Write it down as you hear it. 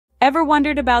Ever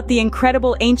wondered about the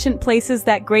incredible ancient places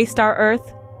that graced our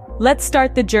Earth? Let's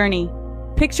start the journey.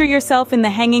 Picture yourself in the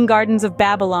Hanging Gardens of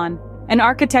Babylon, an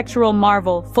architectural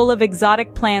marvel full of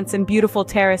exotic plants and beautiful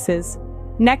terraces.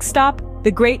 Next stop,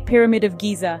 the Great Pyramid of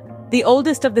Giza, the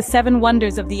oldest of the 7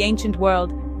 wonders of the ancient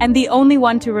world, and the only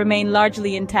one to remain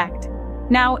largely intact.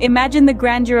 Now, imagine the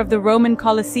grandeur of the Roman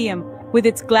Colosseum, with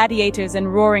its gladiators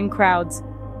and roaring crowds.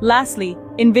 Lastly,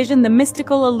 envision the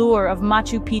mystical allure of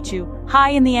Machu Picchu, high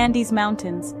in the Andes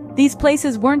Mountains. These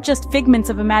places weren't just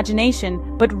figments of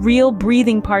imagination, but real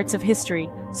breathing parts of history.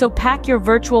 So pack your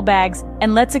virtual bags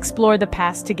and let's explore the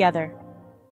past together.